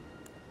stones.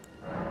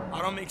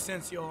 I don't make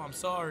sense, yo. I'm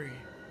sorry.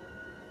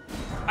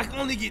 I can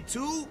only get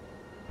 2?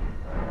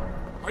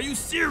 Are you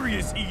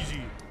serious, EG?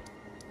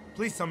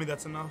 Please tell me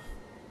that's enough.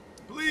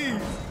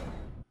 Please.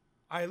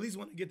 I at least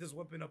want to get this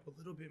weapon up a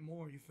little bit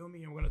more. You feel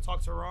me? And we're gonna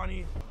talk to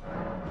Ranni.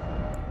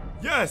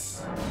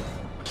 Yes.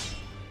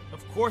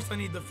 Of course I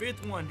need the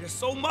 5th one. There's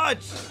so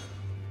much.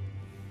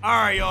 All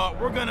right, y'all.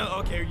 We're gonna,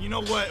 okay, you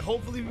know what?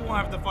 Hopefully we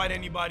won't have to fight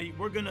anybody.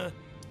 We're gonna,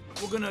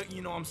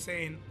 you know what I'm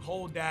saying,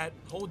 hold that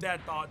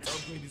thought to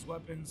upgrade these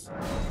weapons.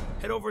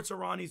 Head over to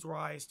Ranni's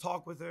Rise,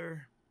 talk with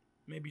her,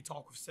 maybe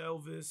talk with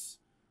Selvis,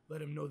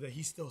 let him know that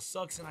he still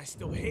sucks and I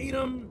still hate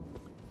him.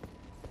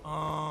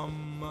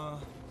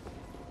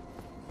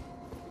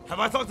 Have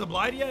I talked to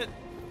Blythe yet?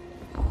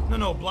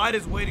 No, Blythe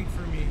is waiting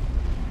for me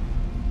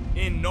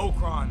in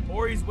Nokron,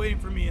 or he's waiting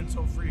for me in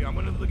Sofria. I'm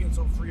gonna look in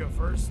Sofria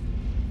first,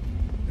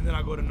 and then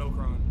I'll go to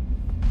Nokron.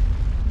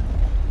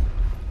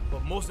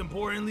 But most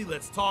importantly,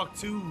 let's talk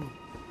to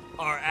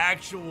our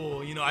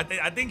actual, you know, I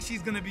think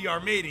she's gonna be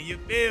our maiden, you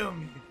feel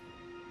me?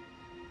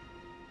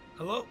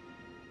 Hello?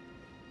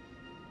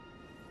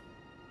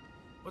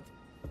 What the?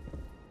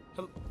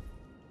 Hello?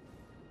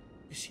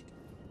 Is she?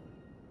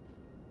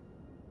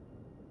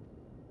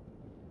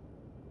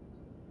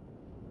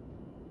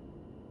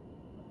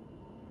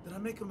 Did I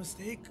make a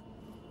mistake?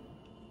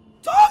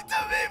 Talk to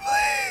me,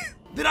 please!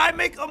 Did I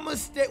make a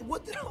mistake?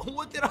 What did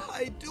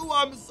I do?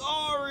 I'm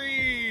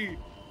sorry.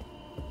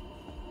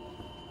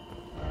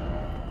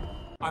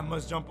 I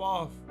must jump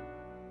off.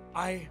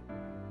 I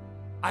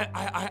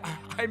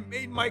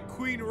made my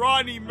Queen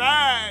Ranni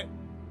mad.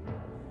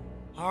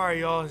 All right,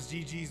 y'all, it's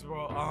GG's,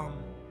 bro.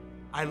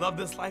 I love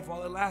this life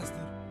while it lasted.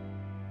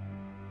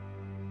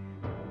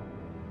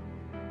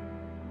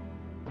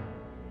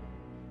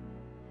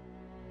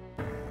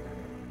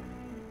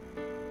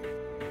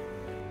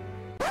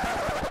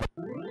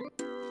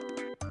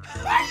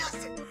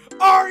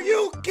 Are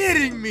you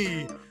kidding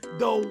me?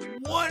 The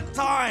one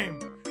time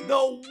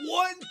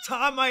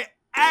I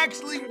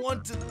actually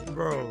want to,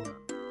 bro.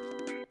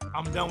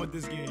 I'm done with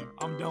this game.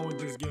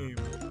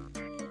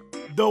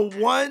 The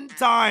one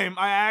time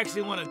I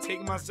actually want to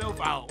take myself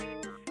out,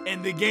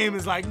 and the game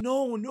is like,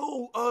 no,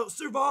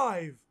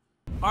 survive.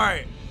 All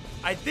right,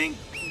 I think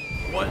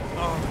what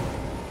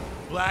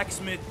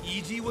Blacksmith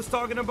EG was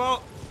talking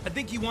about, I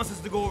think he wants us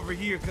to go over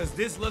here because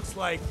this looks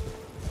like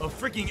a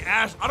freaking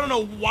ash. I don't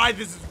know why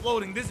this is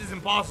floating. This is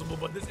impossible,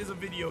 but this is a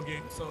video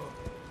game, so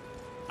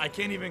I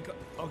can't even.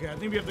 Okay, I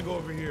think we have to go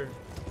over here.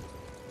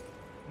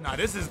 Nah,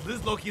 this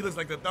low-key looks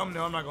like the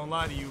thumbnail. I'm not gonna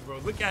lie to you, bro.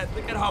 Look at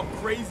how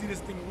crazy this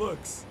thing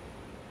looks.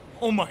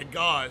 Oh my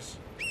gosh,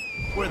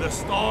 where the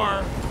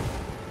star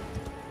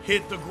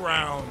hit the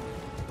ground.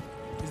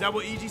 Is that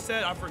what EG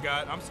said? I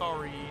forgot. I'm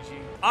sorry,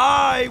 EG.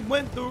 I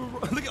went through.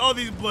 Look at all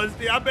these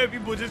bloodstains. I bet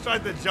people just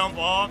tried to jump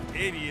off.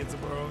 Idiots,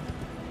 bro.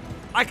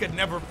 I could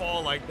never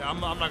fall like that. I'm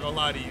not gonna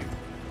lie to you.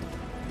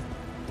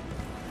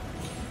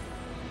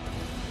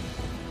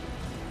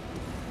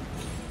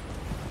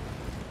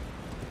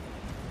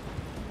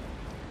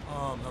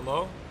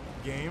 Hello?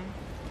 Game?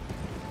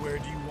 Where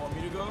do you want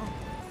me to go?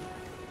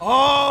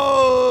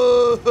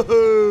 Oh!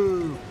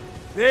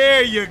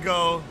 There you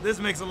go. This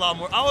makes a lot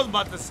more. I was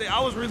about to say, I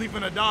was really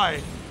gonna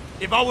die.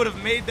 If I would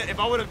have made that, if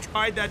I would have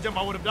tried that jump,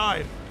 I would have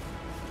died.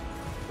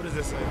 What does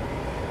this say?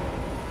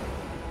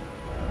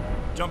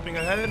 Jumping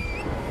ahead.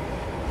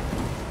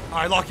 All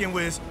right, lock in,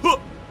 Wiz. Huh!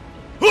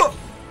 Huh!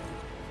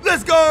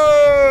 Let's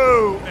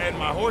go! And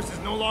my horse is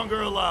no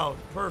longer allowed.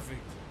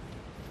 Perfect.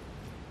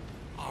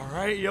 All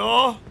right,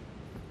 y'all.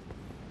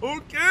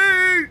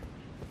 Okay.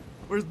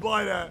 Where's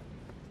Blythe at?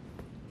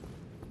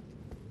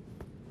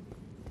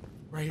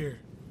 Right here.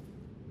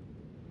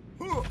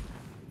 Huh!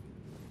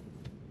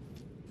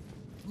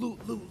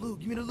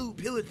 Give me the loot.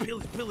 Pillage,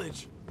 pillage,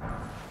 pillage.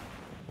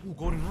 Ooh,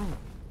 golden room.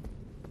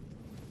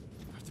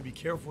 I have to be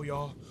careful,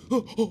 y'all.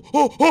 Oh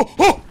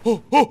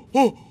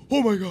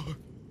my god.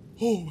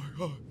 Oh my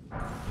god.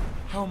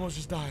 I almost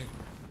just died.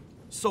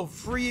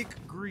 Sulfuric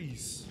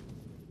grease.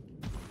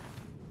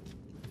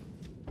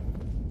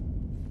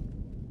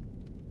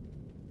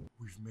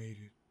 We've made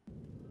it.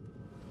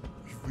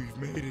 We've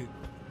made it.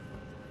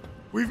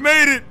 We've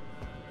made it.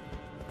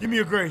 Give me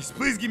a grace.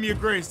 Please give me a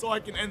grace so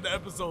I can end the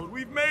episode.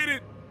 We've made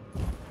it.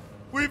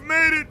 We've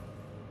made it.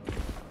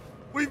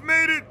 We've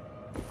made it.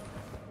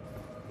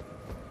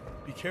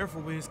 Be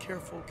careful, Wiz.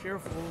 Careful,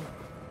 careful.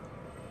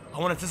 I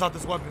want to test out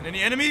this weapon. Any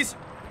enemies?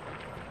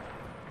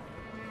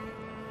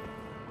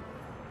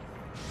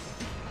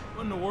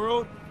 What in the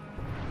world?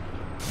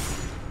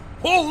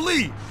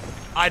 Holy!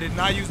 I did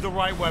not use the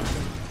right weapon.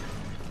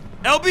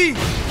 LB!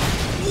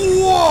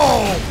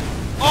 Whoa!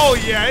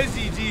 Oh yeah, it's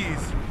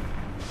GG's.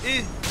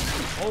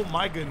 Oh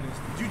my goodness.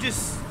 Did you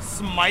just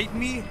smite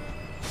me?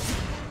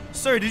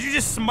 Sir, did you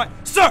just smite?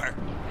 Sir!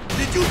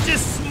 Did you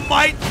just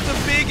smite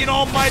the big and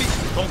almighty?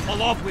 Don't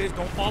fall off, Wiz.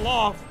 Don't fall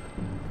off.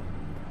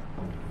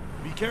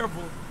 Be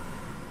careful.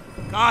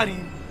 Got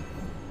him.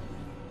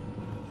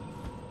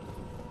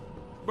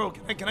 Bro,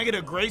 can I get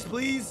a grace,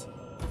 please?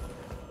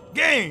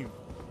 Game.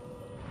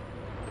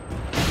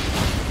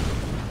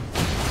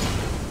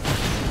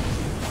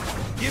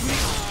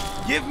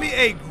 Give me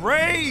a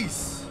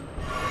grace.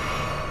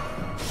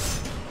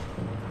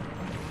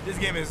 This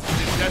game is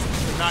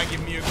destined to not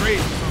give me a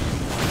grace.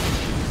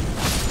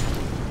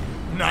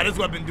 Nah, this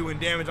weapon doing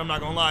damage. I'm not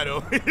gonna lie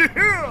though.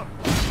 You're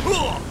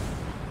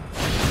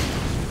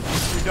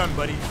done,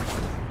 buddy.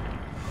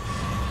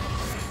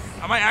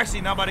 I might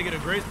actually not about to get a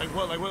grace. Like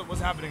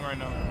what's happening right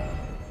now?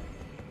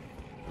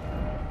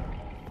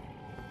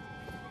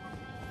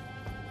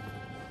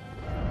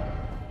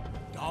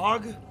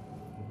 Dog?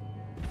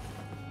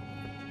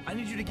 I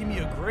need you to give me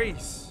a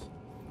grace.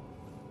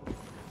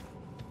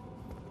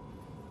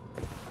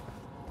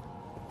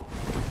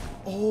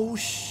 Oh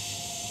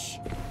shh!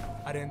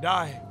 I didn't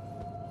die.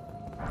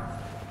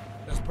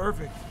 That's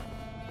perfect.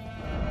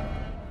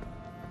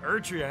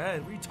 Urtry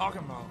ahead. What are you talking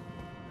about?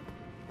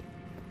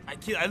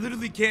 I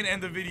literally can't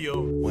end the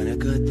video. When a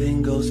good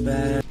thing goes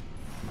bad.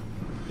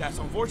 That's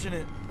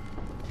unfortunate.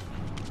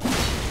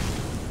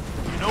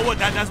 You know what?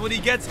 That's what he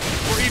gets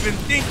for even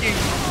thinking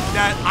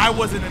that I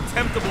was an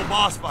attemptable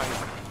boss fight.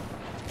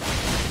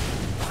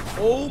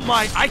 Oh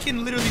my, I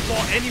can literally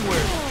fall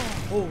anywhere.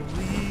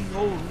 Holy,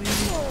 holy.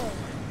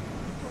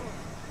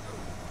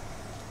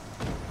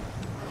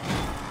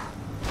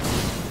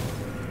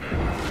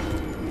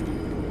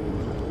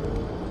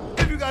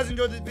 If you guys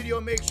enjoyed this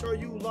video, make sure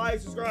you like,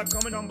 subscribe,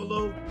 comment down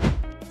below.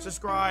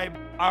 Subscribe,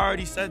 I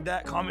already said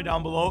that, comment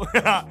down below.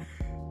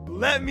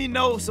 Let me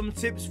know some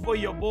tips for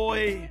your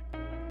boy.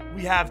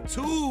 We have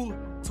 2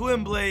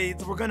 twin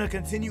blades. We're gonna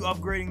continue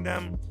upgrading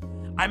them.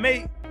 I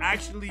may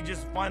actually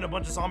just find a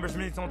bunch of somber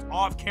smithing stones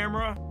off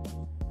camera.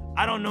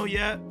 I don't know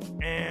yet.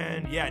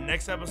 And yeah,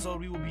 next episode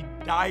we will be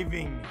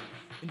diving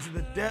into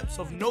the depths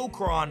of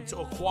Nokron to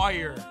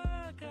acquire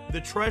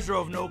the treasure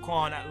of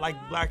Nokron, like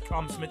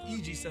Blacksmith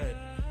EG said.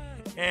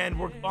 And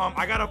we're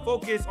I gotta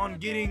focus on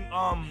getting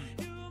I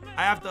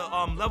have to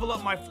level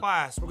up my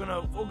flask. We're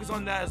gonna focus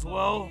on that as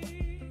well.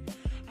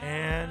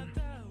 And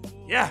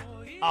yeah,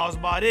 that was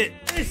about it.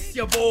 It's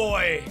your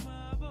boy,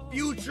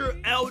 future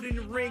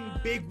Elden Ring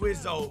Big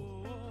Whizzo,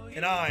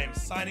 and I'm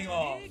signing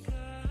off.